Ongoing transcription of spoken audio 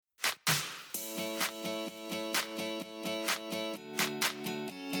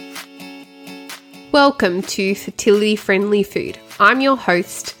Welcome to Fertility Friendly Food. I'm your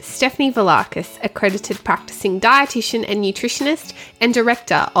host, Stephanie Velakis, accredited practicing dietitian and nutritionist and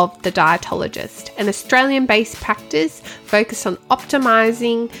director of The Dietologist, an Australian-based practice focused on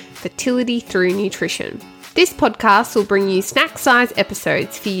optimising fertility through nutrition. This podcast will bring you snack-size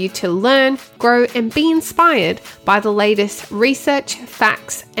episodes for you to learn, grow and be inspired by the latest research,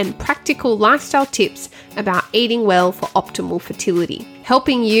 facts and practical lifestyle tips about eating well for optimal fertility,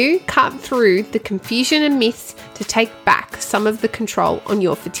 helping you cut through the confusion and myths to take back some of the control on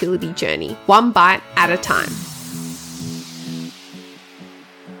your fertility journey, one bite at a time.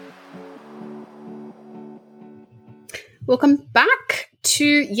 Welcome back to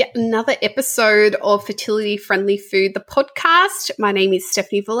yet another episode of Fertility Friendly Food, the podcast. My name is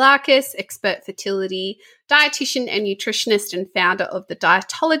Stephanie Velakis, expert fertility dietitian and nutritionist and founder of The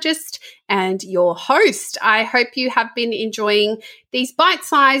Dietologist and your host. I hope you have been enjoying these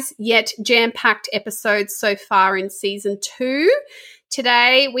bite-sized yet jam-packed episodes so far in season 2.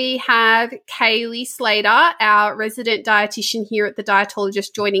 Today we have Kaylee Slater, our resident dietitian here at The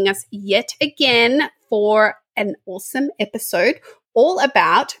Dietologist, joining us yet again for an awesome episode all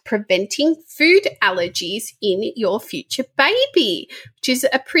about preventing food allergies in your future baby, which is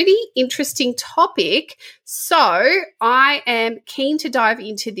a pretty interesting topic. So I am keen to dive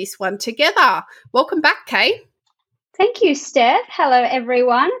into this one together. Welcome back, Kay. Thank you, Steph. Hello,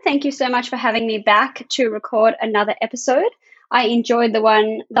 everyone. Thank you so much for having me back to record another episode. I enjoyed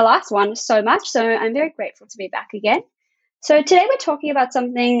the last one so much, so I'm very grateful to be back again. So today we're talking about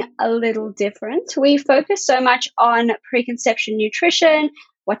something a little different. We focus so much on preconception nutrition,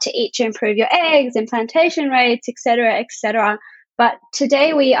 what to eat to improve your eggs, implantation rates, etc. But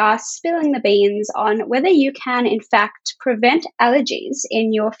today we are spilling the beans on whether you can, in fact, prevent allergies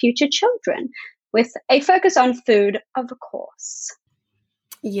in your future children, with a focus on food, of course.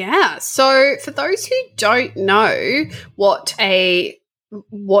 Yeah. So for those who don't know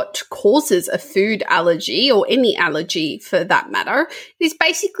what causes a food allergy, or any allergy for that matter, is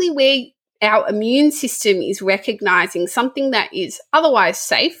basically where our immune system is recognizing something that is otherwise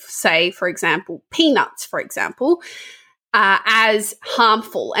safe, say, for example, peanuts, for example, as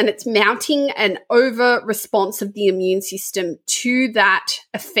harmful, and it's mounting an over response of the immune system to that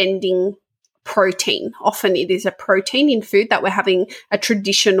offending protein. Often it is a protein in food that we're having a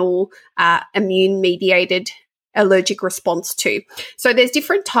traditional immune-mediated allergic response to. So there's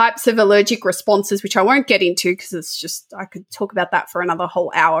different types of allergic responses, which I won't get into because it's just, I could talk about that for another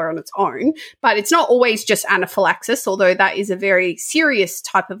whole hour on its own. But it's not always just anaphylaxis, although that is a very serious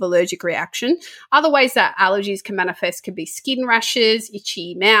type of allergic reaction. Other ways that allergies can manifest could be skin rashes,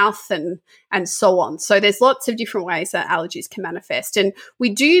 itchy mouth, and so on. So there's lots of different ways that allergies can manifest. And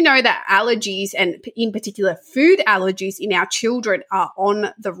we do know that allergies, and in particular food allergies in our children, are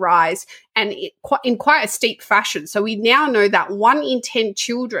on the rise, and in quite a steep fashion. So we now know that 1 in 10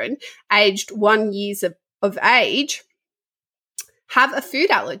 children aged 1 year of age have a food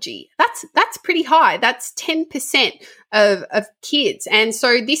allergy. That's pretty high. That's 10% of kids. And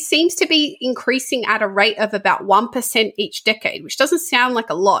so this seems to be increasing at a rate of about 1% each decade, which doesn't sound like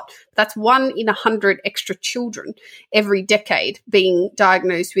a lot. That's 1 in 100 extra children every decade being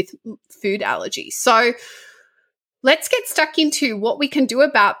diagnosed with food allergies. So let's get stuck into what we can do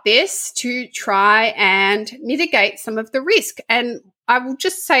about this to try and mitigate some of the risk. And I will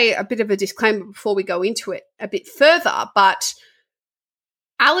just say a bit of a disclaimer before we go into it a bit further, but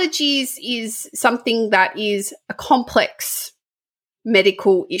allergies is something that is a complex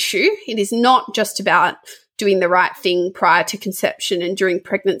medical issue. It is not just about doing the right thing prior to conception and during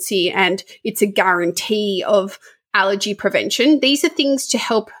pregnancy, and it's a guarantee of allergy prevention. These are things to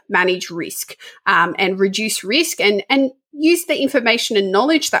help manage risk and reduce risk, and use the information and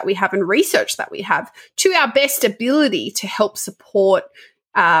knowledge that we have and research that we have to our best ability to help support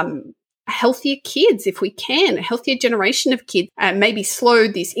healthier kids, if we can, a healthier generation of kids, and maybe slow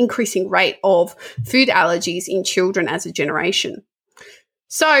this increasing rate of food allergies in children as a generation.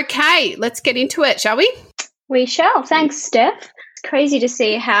 So, Kay, let's get into it, shall we? We shall. Thanks, Steph. It's crazy to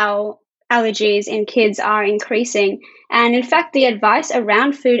see how allergies in kids are increasing. And in fact, the advice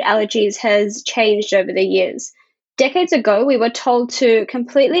around food allergies has changed over the years. Decades ago, we were told to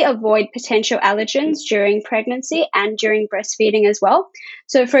completely avoid potential allergens during pregnancy and during breastfeeding as well.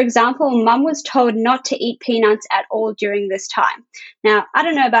 So, for example, mum was told not to eat peanuts at all during this time. Now, I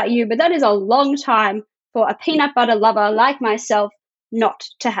don't know about you, but that is a long time for a peanut butter lover like myself not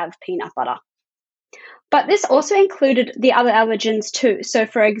to have peanut butter. But this also included the other allergens too. So,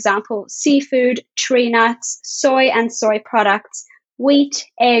 for example, seafood, tree nuts, soy and soy products, wheat,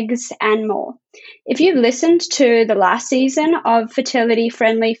 eggs, and more. If you've listened to the last season of Fertility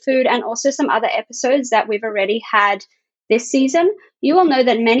Friendly Food and also some other episodes that we've already had this season, you will know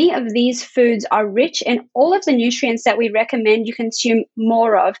that many of these foods are rich in all of the nutrients that we recommend you consume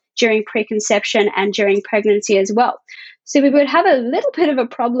more of during preconception and during pregnancy as well. So we would have a little bit of a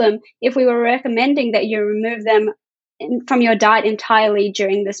problem if we were recommending that you remove them from your diet entirely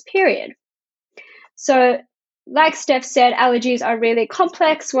during this period. So like Steph said, allergies are really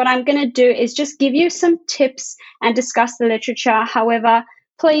complex. What I'm going to do is just give you some tips and discuss the literature. However,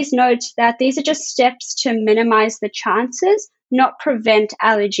 please note that these are just steps to minimize the chances, not prevent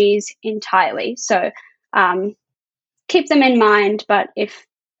allergies entirely. So keep them in mind, but if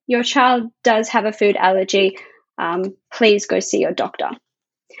your child does have a food allergy, please go see your doctor.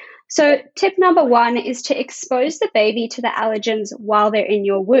 So tip number 1 is to expose the baby to the allergens while they're in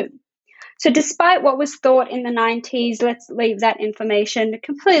your womb. So despite what was thought in the 90s, let's leave that information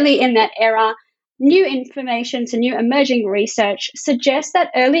completely in that era. New information, so new emerging research suggests that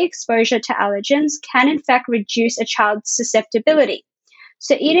early exposure to allergens can in fact reduce a child's susceptibility.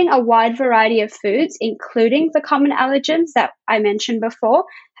 So eating a wide variety of foods, including the common allergens that I mentioned before,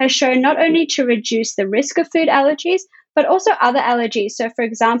 has shown not only to reduce the risk of food allergies, but also other allergies. So for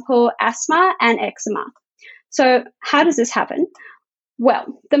example, asthma and eczema. So how does this happen?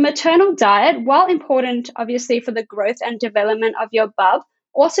 Well, the maternal diet, while important obviously for the growth and development of your bub,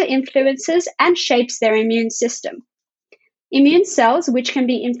 also influences and shapes their immune system. Immune cells, which can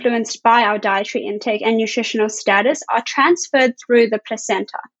be influenced by our dietary intake and nutritional status, are transferred through the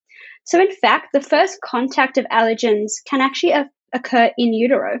placenta. So in fact, the first contact of allergens can actually occur in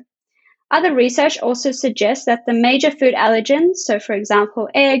utero. Other research also suggests that the major food allergens, so for example,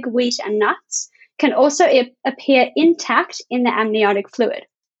 egg, wheat, and nuts, can also appear intact in the amniotic fluid.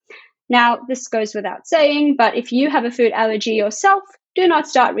 Now, this goes without saying, but if you have a food allergy yourself, do not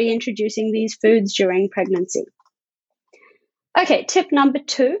start reintroducing these foods during pregnancy. Okay, tip number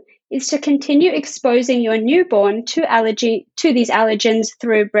 2 is to continue exposing your newborn to these allergens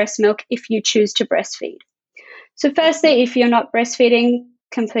through breast milk if you choose to breastfeed. So firstly, if you're not breastfeeding,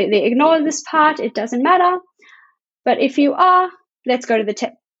 completely ignore this part. It doesn't matter. But if you are, let's go to the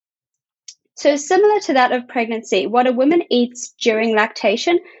tip. So similar to that of pregnancy, what a woman eats during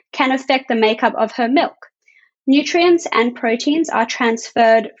lactation can affect the makeup of her milk. Nutrients and proteins are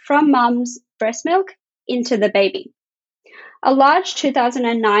transferred from mom's breast milk into the baby. A large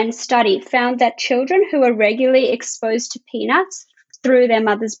 2009 study found that children who were regularly exposed to peanuts through their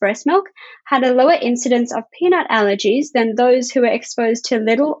mother's breast milk had a lower incidence of peanut allergies than those who were exposed to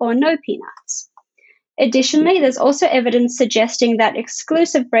little or no peanuts. Additionally, there's also evidence suggesting that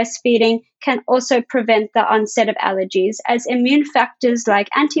exclusive breastfeeding can also prevent the onset of allergies, as immune factors like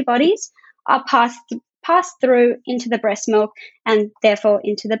antibodies are passed through into the breast milk and therefore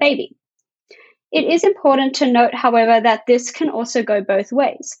into the baby. It is important to note, however, that this can also go both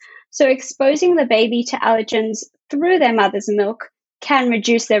ways. So exposing the baby to allergens through their mother's milk can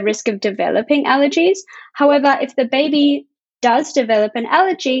reduce their risk of developing allergies. However, if the baby does develop an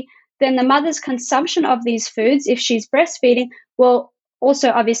allergy, then the mother's consumption of these foods, if she's breastfeeding, will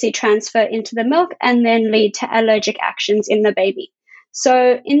also obviously transfer into the milk and then lead to allergic actions in the baby.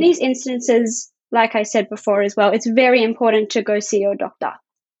 So in these instances, like I said before as well, it's very important to go see your doctor.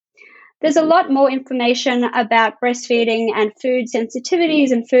 There's a lot more information about breastfeeding and food sensitivities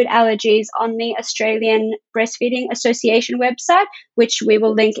and food allergies on the Australian Breastfeeding Association website, which we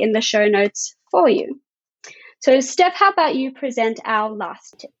will link in the show notes for you. So Steph, how about you present our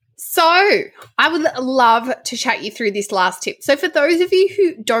last tip? So I would love to chat you through this last tip. So for those of you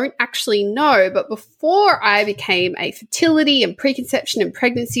who don't actually know, but before I became a fertility and preconception and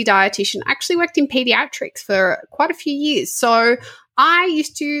pregnancy dietitian, I actually worked in pediatrics for quite a few years. So I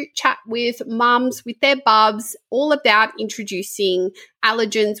used to chat with mums with their bubs all about introducing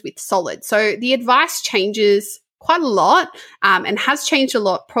allergens with solids. So the advice changes quite a lot and has changed a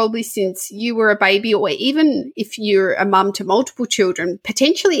lot probably since you were a baby, or even if you're a mum to multiple children,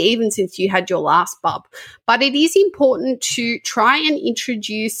 potentially even since you had your last bub. But it is important to try and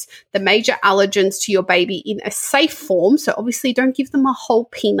introduce the major allergens to your baby in a safe form. So obviously don't give them a whole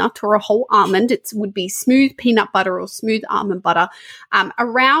peanut or a whole almond. It would be smooth peanut butter or smooth almond butter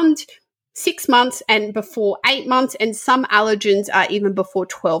around 6 months and before 8 months, and some allergens are even before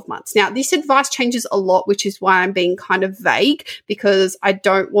 12 months. Now, this advice changes a lot, which is why I'm being kind of vague, because I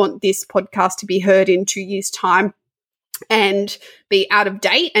don't want this podcast to be heard in 2 years' time and be out of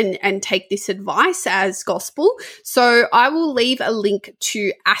date and take this advice as gospel. So I will leave a link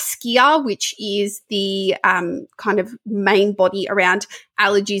to Askia, which is the kind of main body around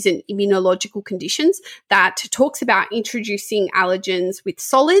allergies and immunological conditions that talks about introducing allergens with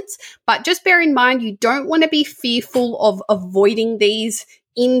solids. But just bear in mind, you don't want to be fearful of avoiding these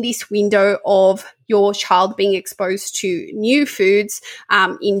in this window of your child being exposed to new foods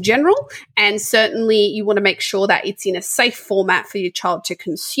in general. And certainly you want to make sure that it's in a safe format for your child to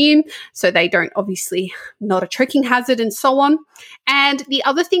consume so they don't obviously not a choking hazard and so on. And the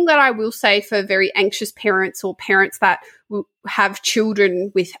other thing that I will say for very anxious parents or parents that have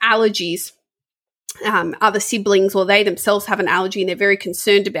children with allergies, other siblings or they themselves have an allergy and they're very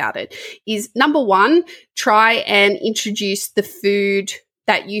concerned about it, is number one, try and introduce the food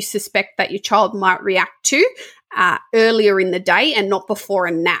that you suspect that your child might react to earlier in the day and not before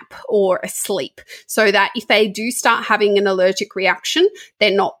a nap or a sleep, so that if they do start having an allergic reaction,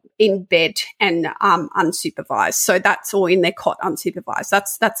 they're not in bed and unsupervised. So that's all in their cot unsupervised.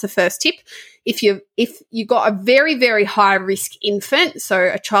 That's the first tip. If you got a very, very high risk infant,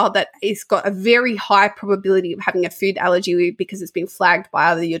 so a child that has got a very high probability of having a food allergy because it's been flagged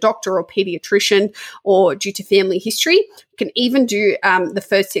by either your doctor or pediatrician or due to family history, you can even do the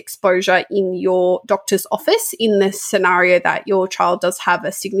first exposure in your doctor's office. In the scenario that your child does have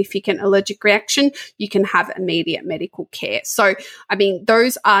a significant allergic reaction, you can have immediate medical care. So, I mean,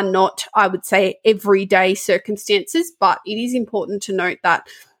 those are not, I would say, everyday circumstances, but it is important to note that,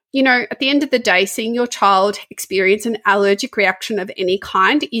 you know, at the end of the day, seeing your child experience an allergic reaction of any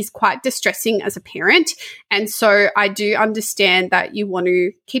kind is quite distressing as a parent. And so I do understand that you want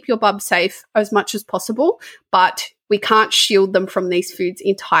to keep your bub safe as much as possible, but we can't shield them from these foods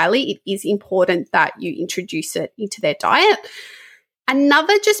entirely. It is important that you introduce it into their diet.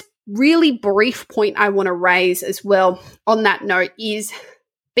 Another just really brief point I want to raise as well on that note is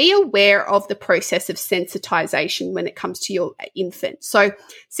be aware of the process of sensitization when it comes to your infant. So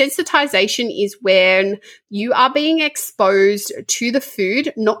sensitization is when you are being exposed to the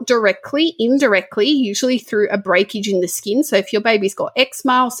food, not directly, indirectly, usually through a breakage in the skin. So if your baby's got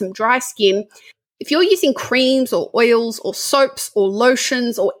eczema or some dry skin, if you're using creams or oils or soaps or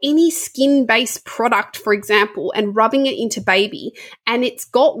lotions or any skin-based product, for example, and rubbing it into baby, and it's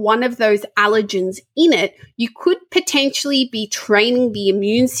got one of those allergens in it, you could potentially be training the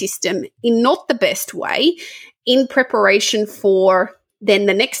immune system in not the best way in preparation for then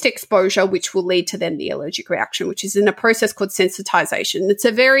the next exposure, which will lead to then the allergic reaction, which is in a process called sensitization. It's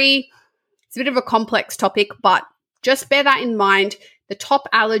a bit of a complex topic, but just bear that in mind. The top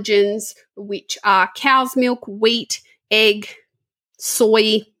allergens, which are cow's milk, wheat, egg,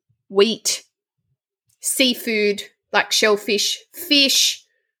 soy, wheat, seafood like shellfish, fish,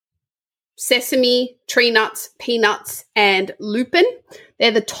 sesame, tree nuts, peanuts, and lupin.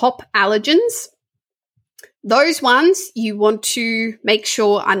 They're the top allergens. Those ones you want to make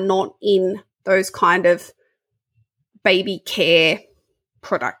sure are not in those kind of baby care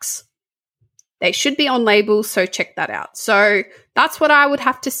products. They should be on labels, so check that out. So that's what I would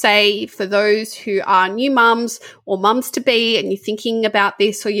have to say for those who are new mums or mums-to-be and you're thinking about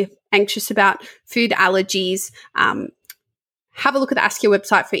this or you're anxious about food allergies. Have a look at the Askia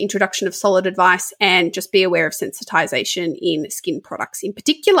website for introduction of solid advice and just be aware of sensitization in skin products in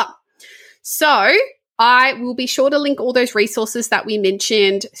particular. So I will be sure to link all those resources that we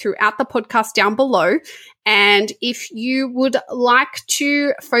mentioned throughout the podcast down below. And if you would like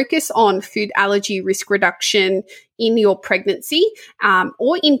to focus on food allergy risk reduction in your pregnancy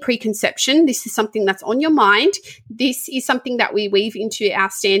or in preconception, this is something that's on your mind. This is something that we weave into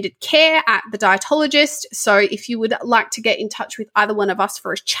our standard care at the dietologist. So if you would like to get in touch with either one of us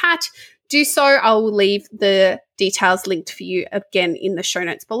for a chat, do so. I will leave the details linked for you again in the show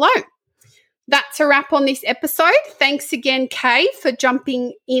notes below. That's a wrap on this episode. Thanks again, Kay, for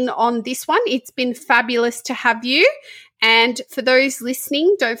jumping in on this one. It's been fabulous to have you. And for those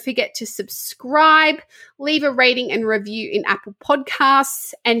listening, don't forget to subscribe, leave a rating and review in Apple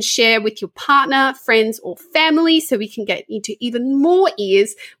Podcasts, and share with your partner, friends, or family so we can get into even more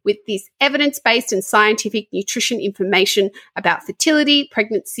ears with this evidence-based and scientific nutrition information about fertility,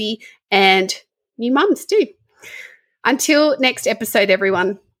 pregnancy, and new mums too. Until next episode,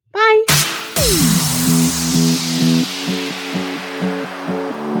 everyone. Bye.